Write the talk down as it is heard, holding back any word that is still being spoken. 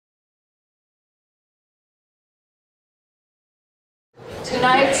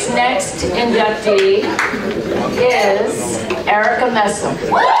Tonight's next inductee is Erika Messam.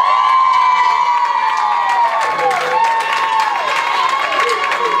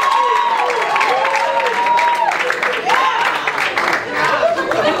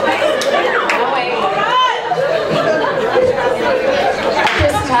 At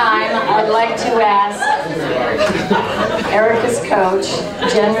this time, I'd like to ask Erika's coach,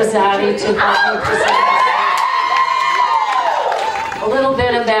 Jen Rosati, to help me present a little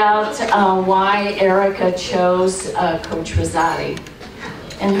bit about why Erika chose Coach Rosati.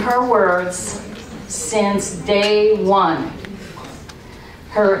 In her words, since day one,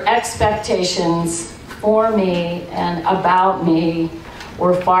 her expectations for me and about me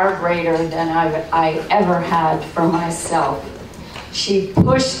were far greater than I ever had for myself. She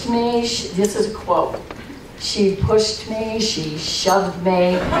pushed me, this is a quote, she pushed me, she shoved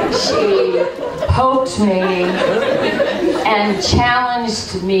me, she poked me, and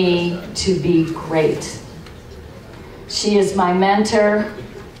challenged me to be great. She is my mentor,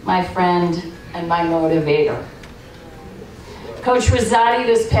 my friend, and my motivator. Coach Rosati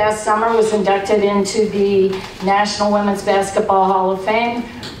this past summer was inducted into the National Women's Basketball Hall of Fame.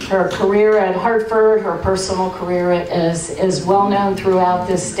 Her career at Hartford, her personal career is well known throughout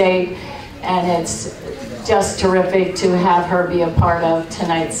this state, and it's just terrific to have her be a part of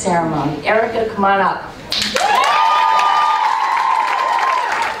tonight's ceremony. Erika, come on up.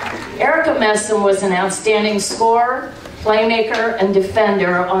 Erika Messam was an outstanding scorer, playmaker, and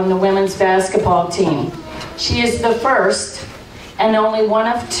defender on the women's basketball team. She is the first and only one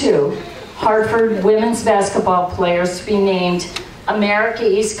of two Hartford women's basketball players to be named America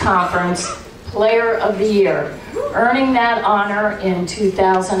East Conference Player of the Year, earning that honor in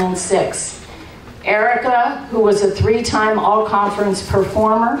 2006. Erika, who was a three-time all-conference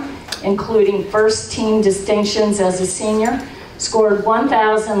performer, including first-team distinctions as a senior, scored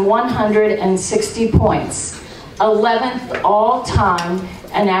 1,160 points, 11th all-time,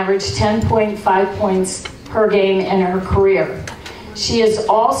 and averaged 10.5 points per game in her career. She is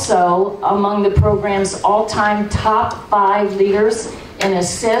also among the program's all-time top 5 leaders in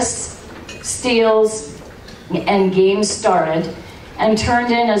assists, steals, and games started, and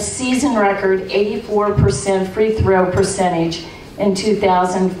turned in a season record 84% free throw percentage in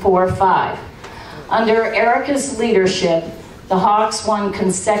 2004-05. Under Erika's leadership, the Hawks won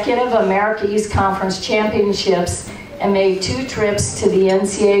consecutive America East Conference championships and made 2 trips to the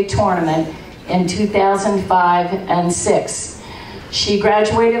NCAA Tournament in 2005 and 6. She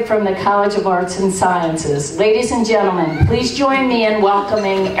graduated from the College of Arts and Sciences. Ladies and gentlemen, please join me in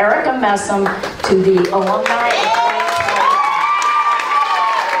welcoming Erika Messam to the Alumni.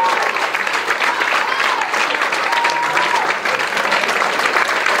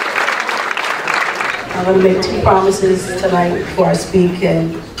 I'm going to make 2 promises tonight before I speak,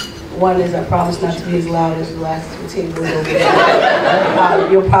 and one is I promise not to be as loud as the last 2 tables over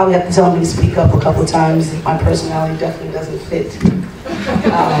there. You'll probably have to tell me to speak up a couple times. My personality definitely doesn't fit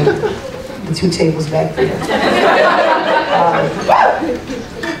the 2 tables back there.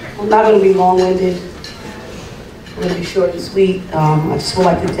 I'm not going to be long-winded. I'm going to be short and sweet. I just would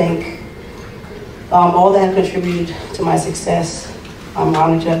like to thank all that have contributed to my success. I'm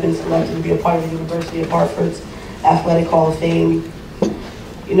honored to have been selected to be a part of the University of Hartford's Athletic Hall of Fame.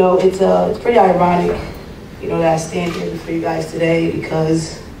 You know, it's pretty ironic, you know, that I stand here before you guys today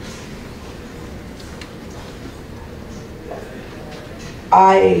because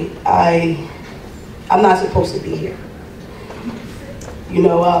I'm not supposed to be here. You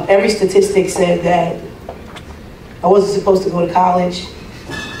know, every statistic said that I wasn't supposed to go to college.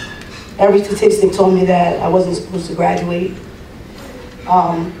 Every statistic told me that I wasn't supposed to graduate.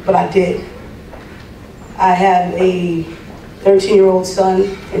 But I did. I have a 13-year-old son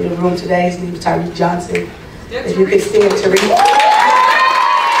in the room today. His name is Tyree Johnson. If you could stand, Tyree.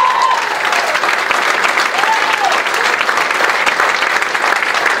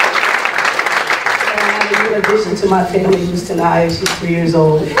 And in addition to my family, who's Tanaya, she's 3 years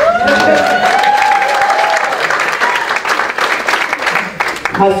old.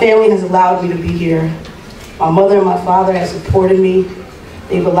 My family has allowed me to be here. My mother and my father have supported me.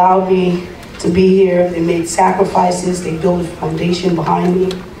 They've allowed me to be here. They made sacrifices. They built a foundation behind me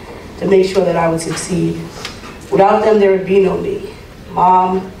to make sure that I would succeed. Without them, there would be no me.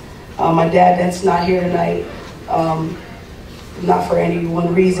 Mom, my dad that's not here tonight, not for any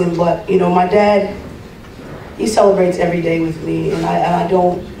one reason, but you know, my dad, he celebrates every day with me, and I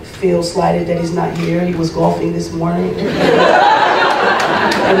don't feel slighted that he's not here. He was golfing this morning.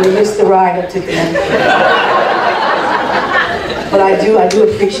 And we missed the ride up to Connecticut. But I do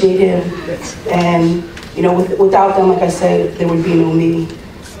appreciate him, and You know, without them, like I said, there would be no me.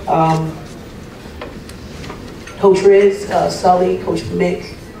 Coach Riz, Sully, Coach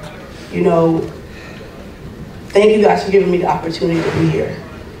Mick, you know, thank you guys for giving me the opportunity to be here.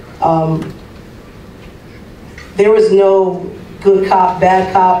 There was no good cop,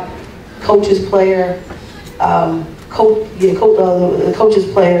 bad cop, coach's player, the coach's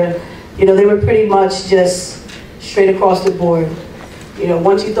player. You know, they were pretty much just straight across the board. You know,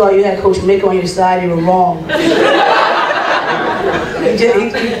 once you thought you had Coach Mick on your side, you were wrong. He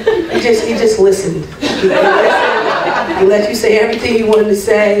just listened. He let you say everything you wanted to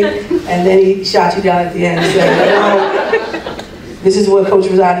say, and then he shot you down at the end and said, you know, this is what Coach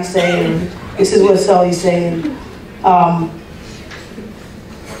Rosati's saying, this is what Sully's saying. I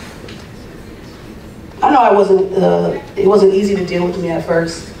know it wasn't easy to deal with me at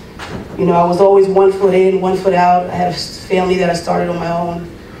first. You know, I was always 1 foot in, 1 foot out. I had a family that I started on my own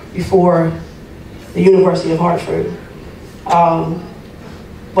before the University of Hartford.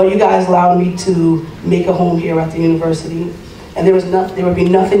 But you guys allowed me to make a home here at the university, and there would be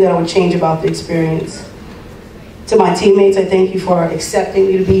nothing that I would change about the experience. To my teammates, I thank you for accepting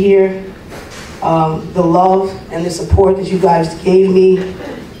me to be here. The love and the support that you guys gave me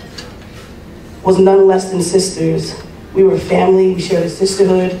was none less than sisters. We were family, we shared a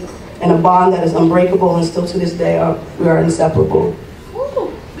sisterhood, and a bond that is unbreakable, and still to this day, we are inseparable.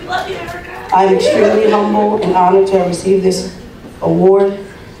 Ooh, we love you, Erika. I am extremely humble and honored to have received this award,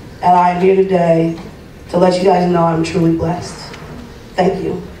 and I am here today to let you guys know I'm truly blessed. Thank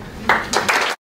you.